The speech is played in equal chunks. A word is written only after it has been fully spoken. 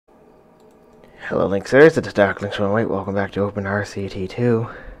Hello Lynxers, it's Dark Lynx 108. Welcome back to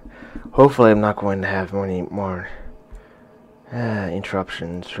OpenRCT2. Hopefully I'm not going to have any more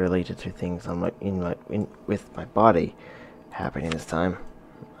interruptions related to things on with my body happening this time.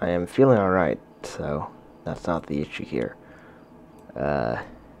 I am feeling alright, so that's not the issue here. So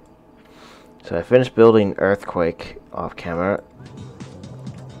I finished building Earthquake off camera.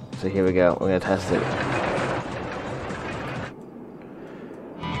 So here we go. We're gonna test it.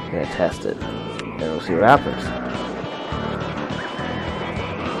 We're gonna test it. And we'll see what happens.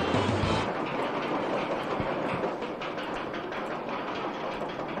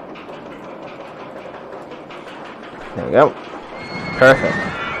 There we go. Perfect.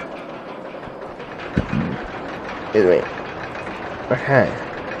 Excuse me. Okay.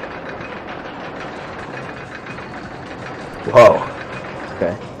 Whoa.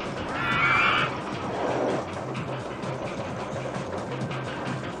 Okay.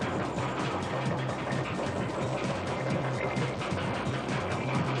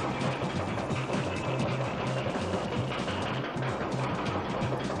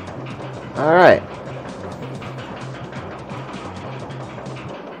 Alright.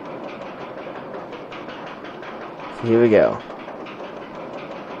 So here we go.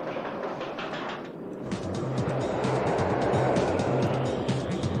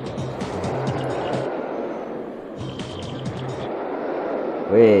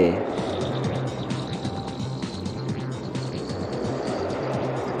 Wait.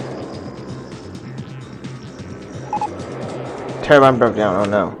 Turbine broke down, oh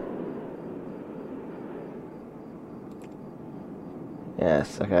no.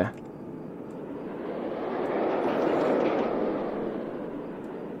 Yes, okay.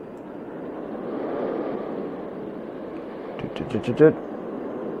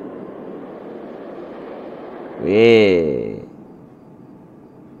 Yeah.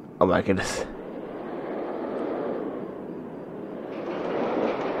 Oh my goodness.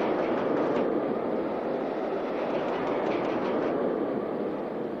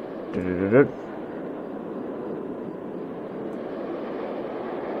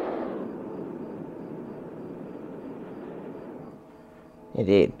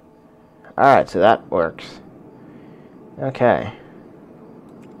 Indeed. Alright, so that works. Okay.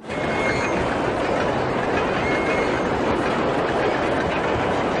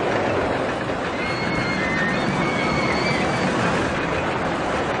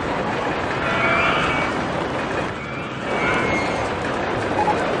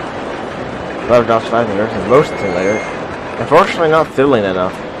 Love not surviving versus motion simulator. Unfortunately not thrilling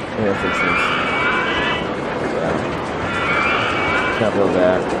enough in this instance. Can't build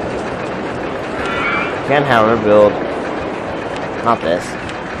that. Can, however, build not this.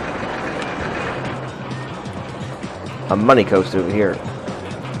 A money coaster over here.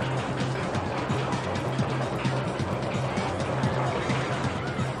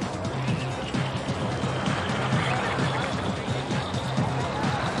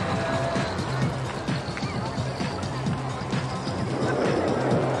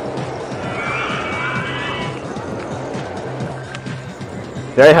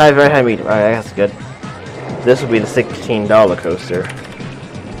 Very high medium. Alright, that's good. This will be the $16 coaster.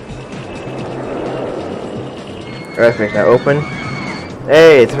 Earthquake now open.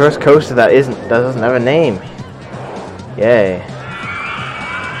 Hey, it's the first coaster that doesn't have a name. Yay.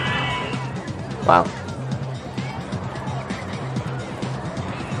 Wow.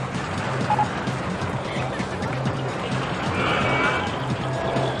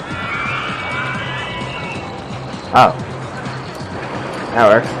 Oh. That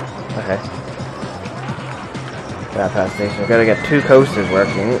works. Okay. That pass station. I've got to get 2 coasters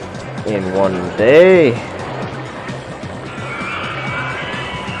working in one day.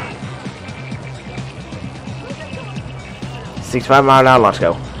 $65 miles an hour, let's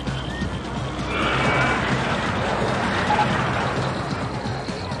go.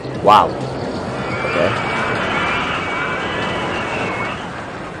 Wow. Okay.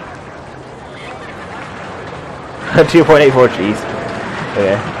 $2.84 G's.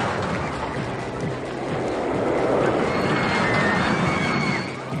 Okay.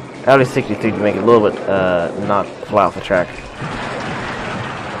 Only 63 to make it a little bit not fly off the track.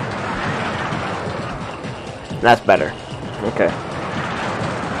 That's better. Okay.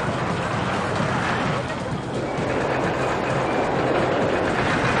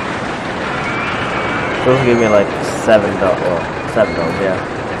 Those will give me like $7,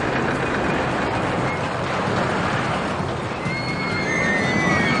 yeah.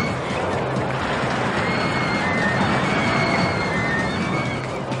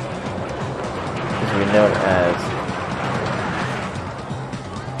 Known as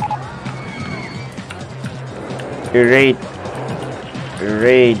irradiated,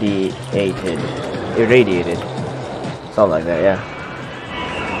 something like that, yeah.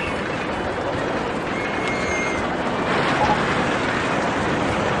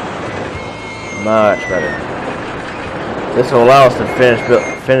 Much better. This will allow us to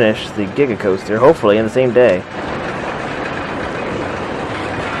finish the Giga Coaster, hopefully in the same day.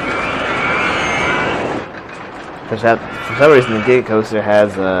 For some reason, the Giga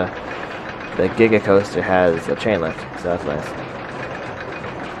Coaster has a chain lift, so that's nice.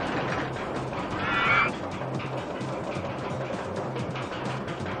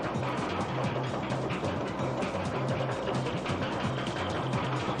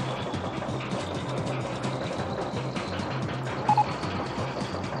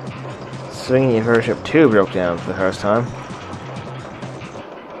 Swinging Vership 2 broke down for the first time.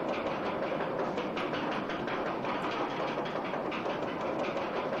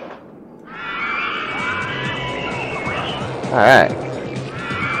 Alright.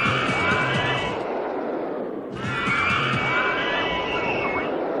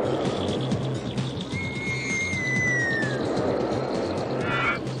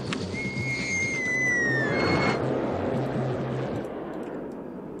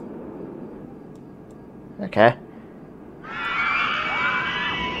 Okay.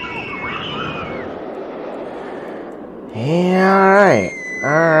 Yeah,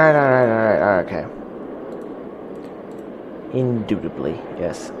 alright, okay. Indubitably,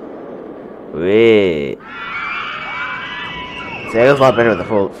 yes. Wait. See, that was a lot better with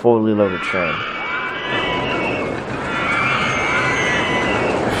a fully loaded train.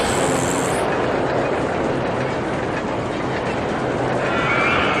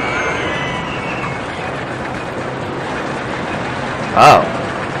 Oh.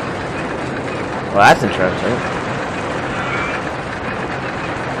 Well, that's interesting.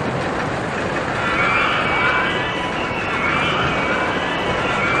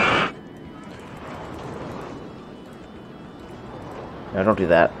 No, don't do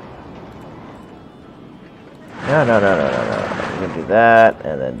that. No. We're gonna do that,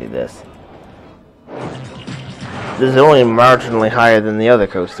 and then do this. This is only marginally higher than the other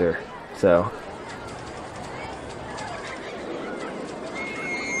coaster, so...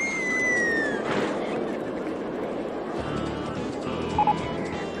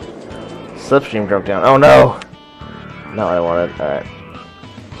 Slipstream broke down. Oh no! Not what I wanted. Alright.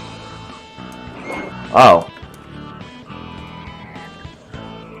 Oh.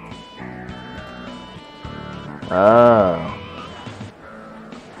 Oh.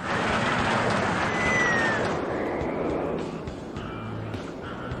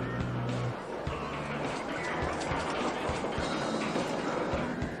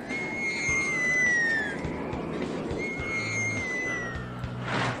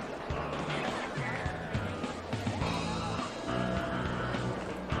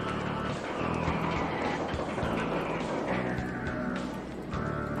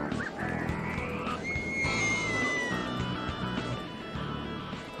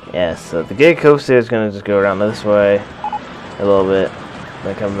 Yes, so the Giga Coaster is going to just go around this way a little bit,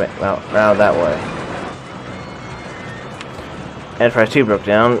 then come back around that way. Enterprise 2 broke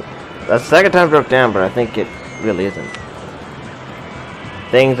down. That's the second time it broke down, but I think it really isn't.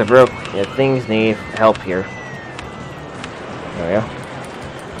 Things are broke. Yeah, things need help here. There we go.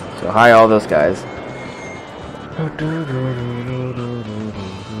 So hi all those guys.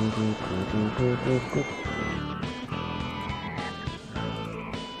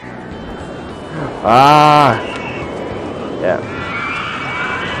 Ah! Yeah.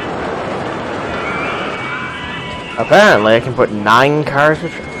 Apparently I can put 9 cars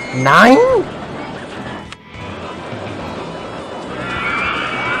with... 9?!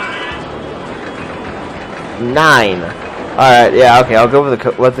 Nine. Alright, yeah, okay, I'll go with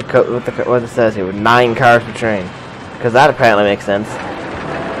what it says here, with 9 cars per train. Because that apparently makes sense.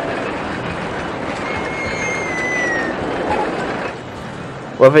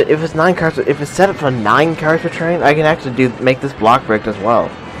 Well, if it's 9 cars, if it's set up for 9 cars per train, I can actually make this block break as well.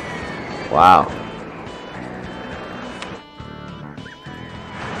 Wow.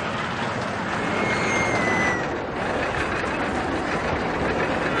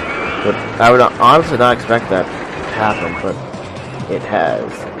 But I would honestly not expect that to happen, but it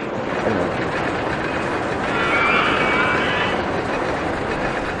has.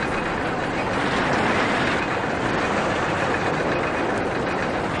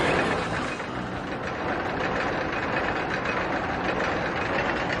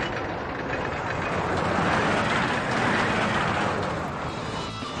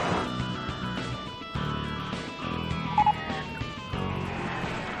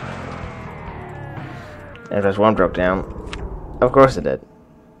 And there's one broke down. Of course it did.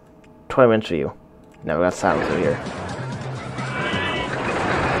 20 minutes for you. Now we got silence over here.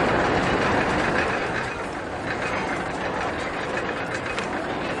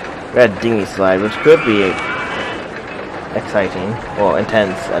 We got a dinghy slide, which could be exciting, well,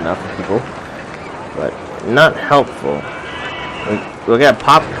 intense enough for people, but not helpful. We'll get a not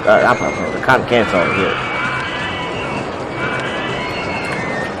popcorn, the cotton candy over here.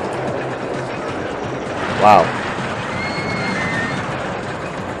 Wow.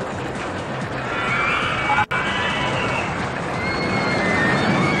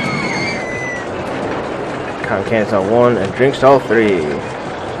 Cotton candy all 1 and drinks all 3.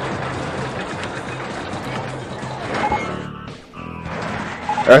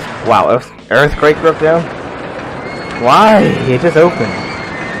 Earthquake broke down? Why? It just opened.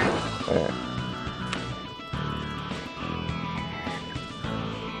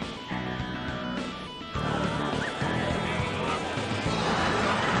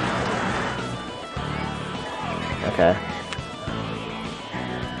 Okay.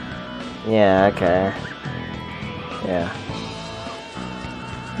 Yeah, okay. Yeah.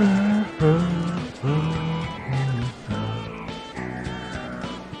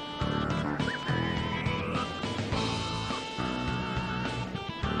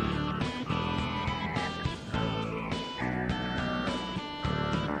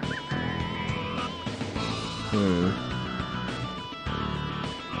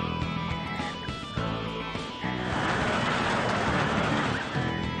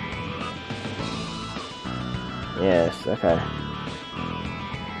 Yes, okay.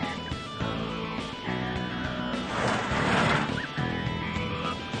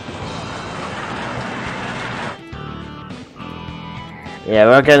 Yeah,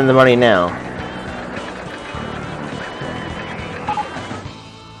 we're not getting the money now.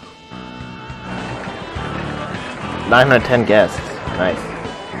 $910 guests. Nice.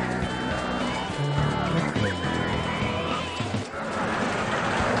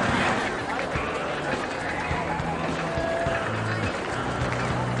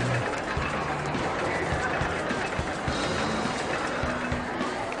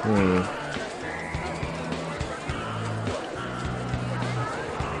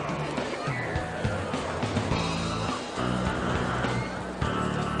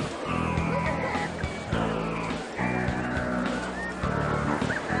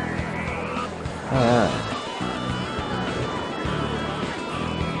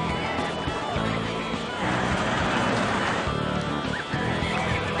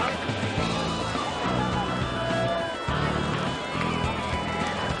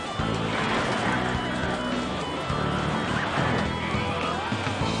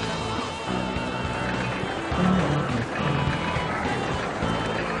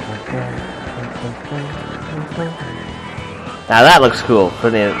 Now that looks cool,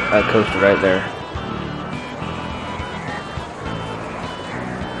 putting a coaster right there.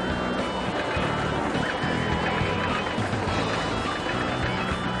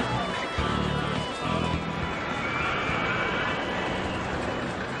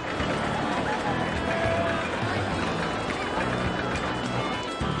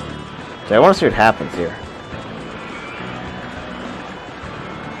 So I want to see what happens here.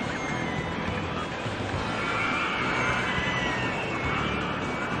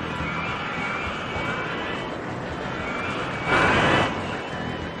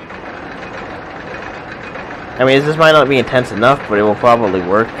 I mean, this might not be intense enough, but it will probably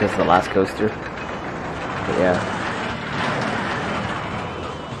work because the last coaster. But yeah.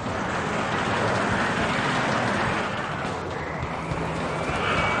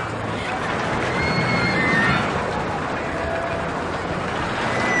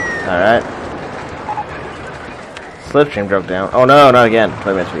 Alright. Slipstream broke down. Oh no, not again.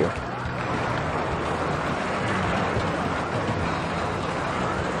 Play match for you.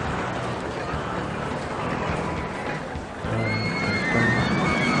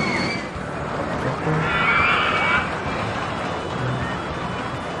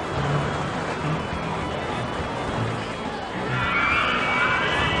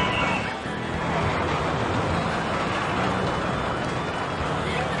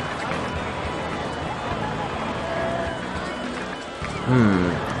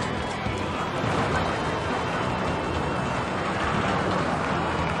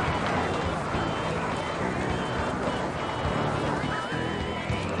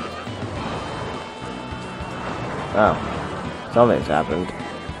 Oh, something's happened.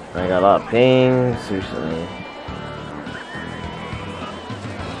 I got a lot of pings recently.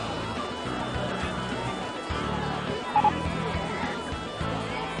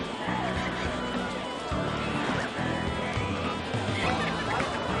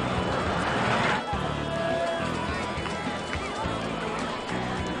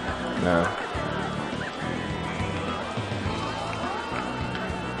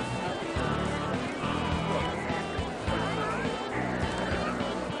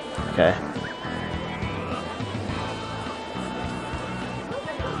 Okay.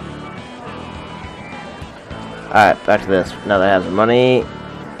 Alright, back to this. Now that I have the money.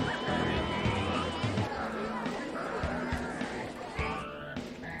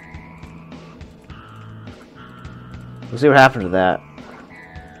 We'll see what happens to that.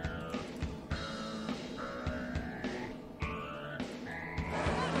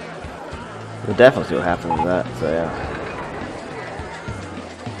 We'll definitely see what happens to that, so yeah.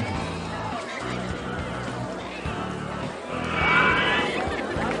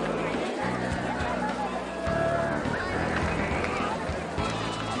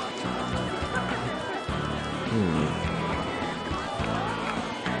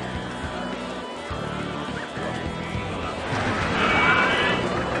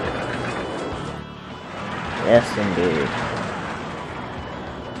 Yes, indeed.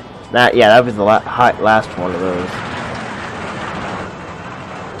 That was the last one of those.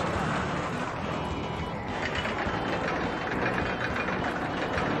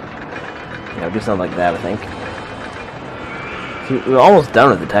 Yeah, we'll do something like that, I think. See, we're almost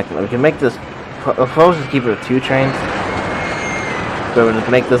done with the technical. We can make this. We'll probably just keep it with 2 trains. But we'll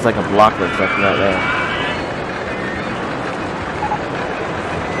just make this like a blocklet section right there.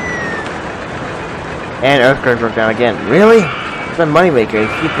 And earthquake broke down again. Really? It's a moneymaker. They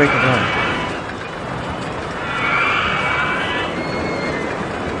keep breaking down.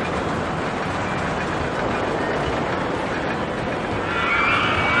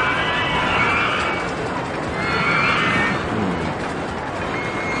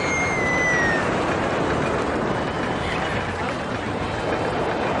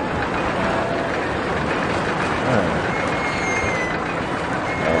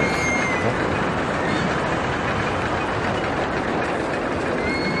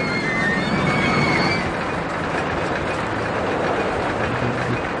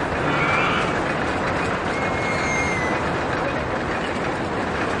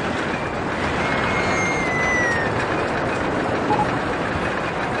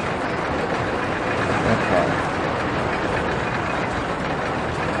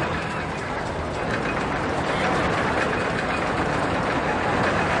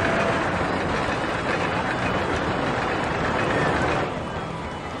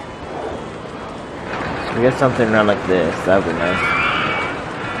 We get something around like this, that would be nice.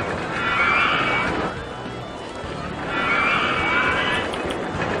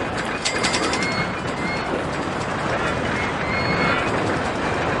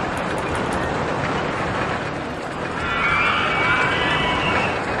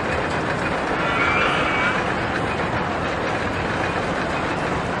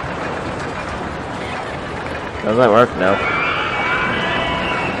 Does that work? No.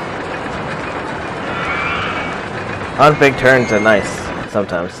 On big turns are nice,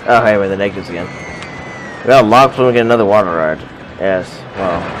 sometimes. Oh, hey, we're in the negatives again. We got a log flume and get another water ride. Yes,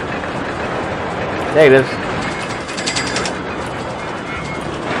 well. Negatives.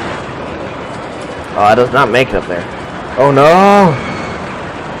 Oh, it does not make it up there. Oh, no!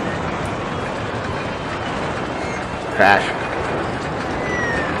 Crash.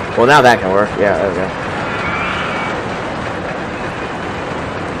 Well, now that can work. Yeah, there we go.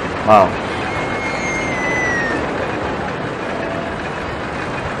 Wow.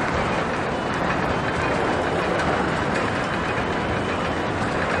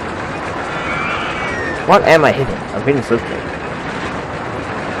 What am I hitting? I'm hitting swiftly.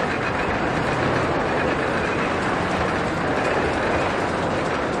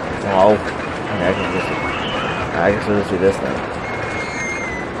 Oh, okay, I can just. I guess we'll just do this then.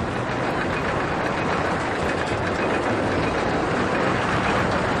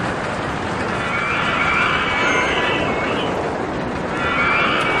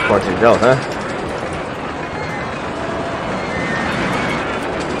 Sporting girls, huh?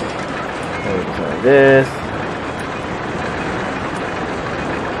 This.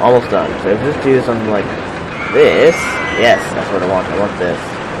 Almost done. So if we just do something like this. Yes, that's what I want. I want this.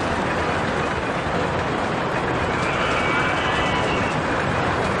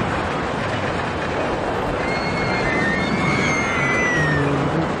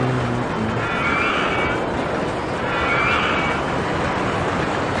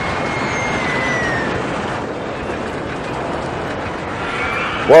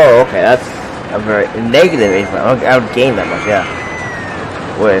 Whoa, okay, that's a very negative 85. I would gain that much, yeah.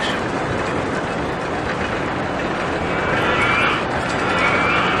 Wish.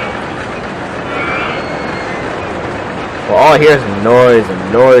 Well, all I hear is noise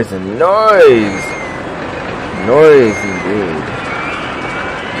and noise and noise. Noise indeed.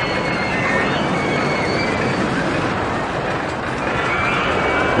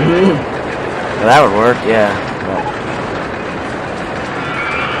 Well, that would work, yeah.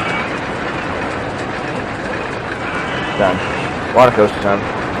 Done. Water coaster time.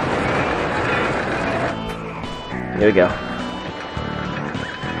 Here we go.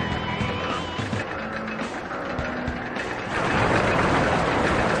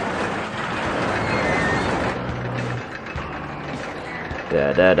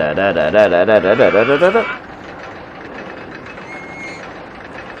 Da da da da da da da da da da da da da.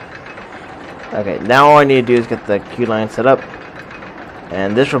 Okay, now all I need to do is get the queue line set up,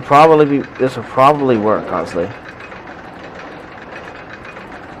 and this will probably work, honestly.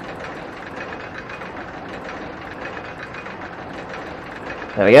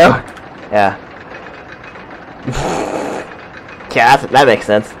 There we go. Yeah. Yeah, that makes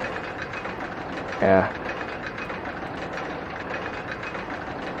sense. Yeah.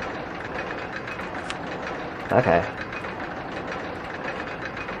 Okay.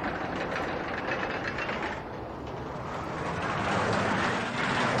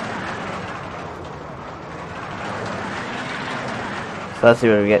 So let's see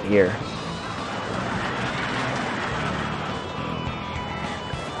what we get here.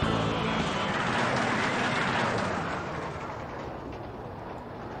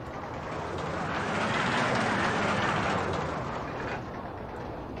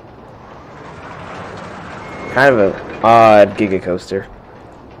 Kind of an odd Giga Coaster.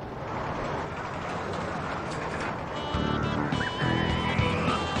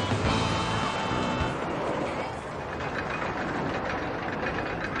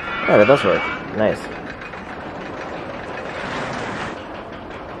 Yeah, that does work. Nice.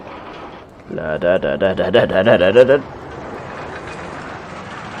 Da da da da da da da da da da.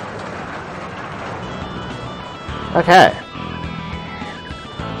 Okay.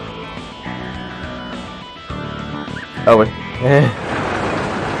 Oh, wait.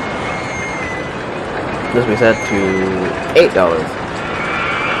 This will be set to $8.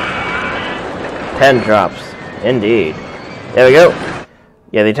 10 drops. Indeed. There we go.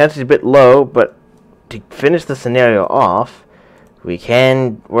 Yeah, the intensity is a bit low, but to finish the scenario off, we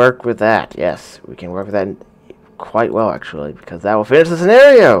can work with that. Yes, we can work with that quite well, actually, because that will finish the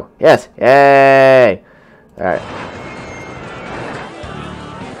scenario. Yes. Yay. Alright.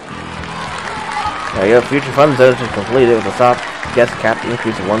 There you go, future fun zones is completed with a top guest cap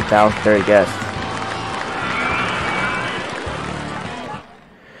increase of 1,030 guests.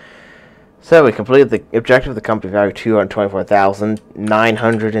 So we completed the objective of the company value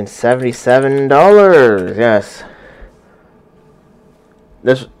 $224,977. Yes.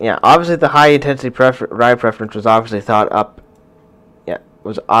 This, yeah, obviously the high intensity ride preference was obviously thought up. Yeah,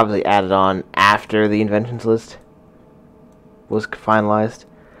 was obviously added on after the inventions list was finalized.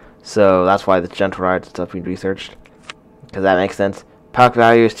 So that's why the gentle rides and stuff being researched, because that makes sense. Pack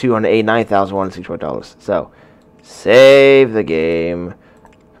value is $289,164. So save the game.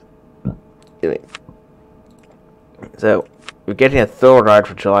 So we're getting a thrill ride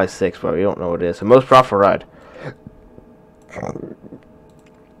for July 6th, but we don't know what it is. So most profitable ride.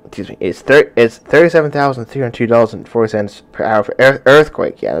 Excuse me. It's $37,302.40 per hour for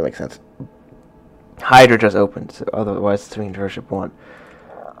Earthquake. Yeah, that makes sense. Hydra just opened, so otherwise it's between version 1.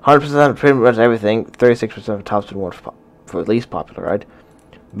 100% of pretty much everything. 36% of top spin 1 for the least popular ride.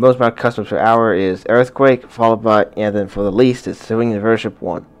 Most amount of customers per hour is Earthquake, followed by, and then for the least is Swinging Version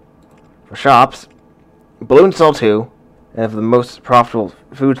 1. For shops, Balloon Stall 2, and for the most profitable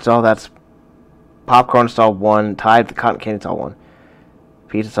food stall, that's Popcorn Stall 1, tied to Cotton Candy Stall 1.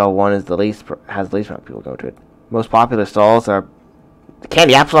 Pizza Stall 1 is the least, has the least amount of people go to it. Most popular stalls are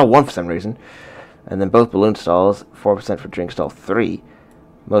Candy Apple Stall 1 for some reason, and then both Balloon Stalls, 4% for Drink Stall 3.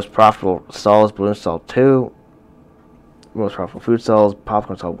 Most profitable stalls, Balloon Stall 2. Most profitable food stalls,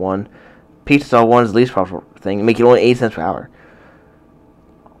 Popcorn Stall 1. Pizza Stall 1 is the least profitable thing, making only 8 cents per hour.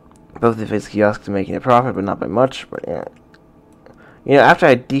 Both the face kiosks are making a profit, but not by much. But yeah, you know, after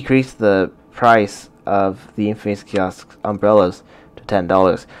I decreased the price of the Infamous Kiosk umbrellas to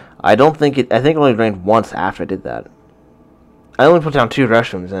 $10, I don't think it. I think it only rained once after I did that. I only put down 2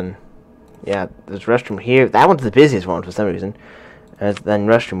 restrooms, and yeah, there's restroom here. That one's the busiest one for some reason. And then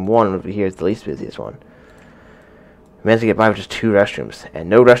restroom 1 over here is the least busiest one. I managed to get by with just 2 restrooms, and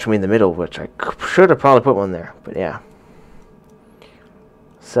no restroom in the middle, which I should have probably put one there. But yeah.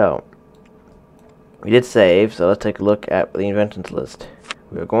 So, we did save, so let's take a look at the inventions list.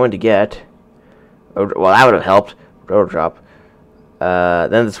 We are going to get, well, that would have helped, rotor drop,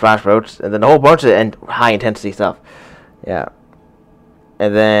 then the splash boats, and then a whole bunch of high intensity stuff. Yeah.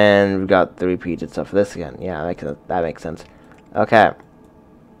 And then we've got the repeated stuff for this again. Yeah, that makes sense. Okay.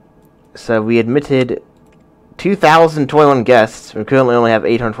 So we admitted 2,021 guests. We currently only have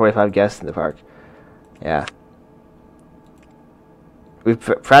 845 guests in the park. Yeah. We've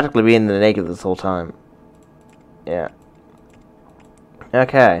practically been in the negative this whole time. Yeah.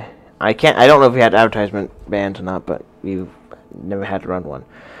 Okay. I don't know if we had advertisement bans or not, but we've never had to run one.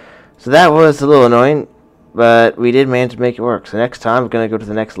 So that was a little annoying, but we did manage to make it work. So next time, we're going to go to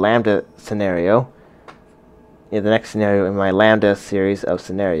the next Lambda scenario. Yeah, the next scenario in my Lambda series of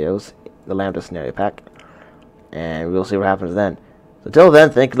scenarios. The Lambda scenario pack. And we'll see what happens then. So until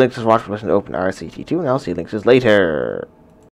then, thank you, Lynx, for watching OpenRCT2, and I'll see you Lynxes later.